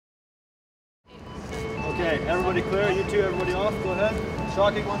Okay, everybody clear, you two, everybody off, go ahead.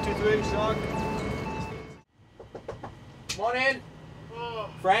 Shocking, 1, 2, 3, shock. Come on in.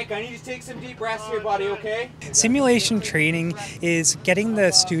 Frank, I need you to take some deep breaths here, buddy, okay? Simulation training is getting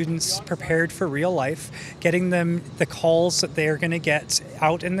the students prepared for real life, getting them the calls that they're going to get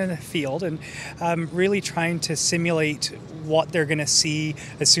out in the field, and really trying to simulate what they're going to see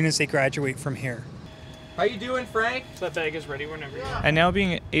as soon as they graduate from here. How you doing, Frank? That bag is ready whenever you are. And now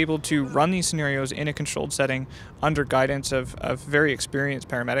being able to run these scenarios in a controlled setting under guidance of very experienced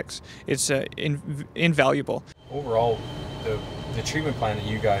paramedics, it's invaluable. Overall, the treatment plan that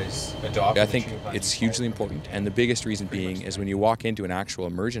you guys adopt, I think it's hugely important, and the biggest reason being is when you walk into an actual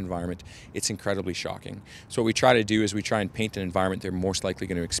emergent environment, it's incredibly shocking. So what we try to do is we try and paint an environment they're most likely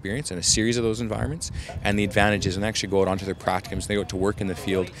going to experience in a series of those environments, and the advantages, and actually go out onto their practicums, they go out to work in the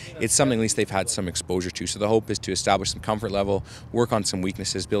field, it's something at least they've had some exposure to. So the hope is to establish some comfort level, work on some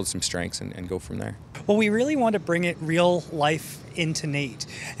weaknesses, build some strengths, and go from there. Well, we really want to bring it real life into NAIT,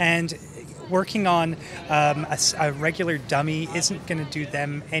 and working on a regular dummy isn't going to do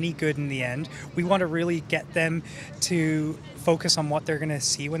them any good in the end. We want to really get them to focus on what they're going to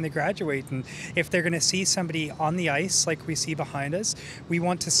see when they graduate, and if they're going to see somebody on the ice like we see behind us, we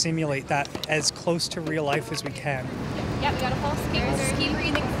want to simulate that as close to real life as we can. Yeah, we got a false scare. Keep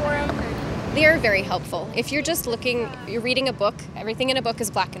breathing for them. They are very helpful. If you're just you're reading a book, everything in a book is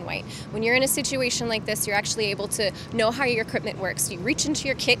black and white. When you're in a situation like this, you're actually able to know how your equipment works. You reach into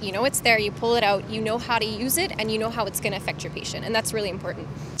your kit, you know it's there, you pull it out, you know how to use it, and you know how it's going to affect your patient, and that's really important.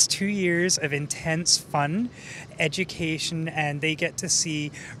 It's 2 years of intense fun, education, and they get to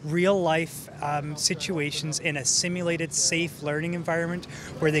see real life situations in a simulated, safe learning environment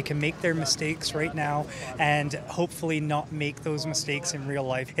where they can make their mistakes right now and hopefully not make those mistakes in real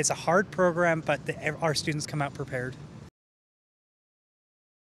life. It's a hard program, but our students come out prepared.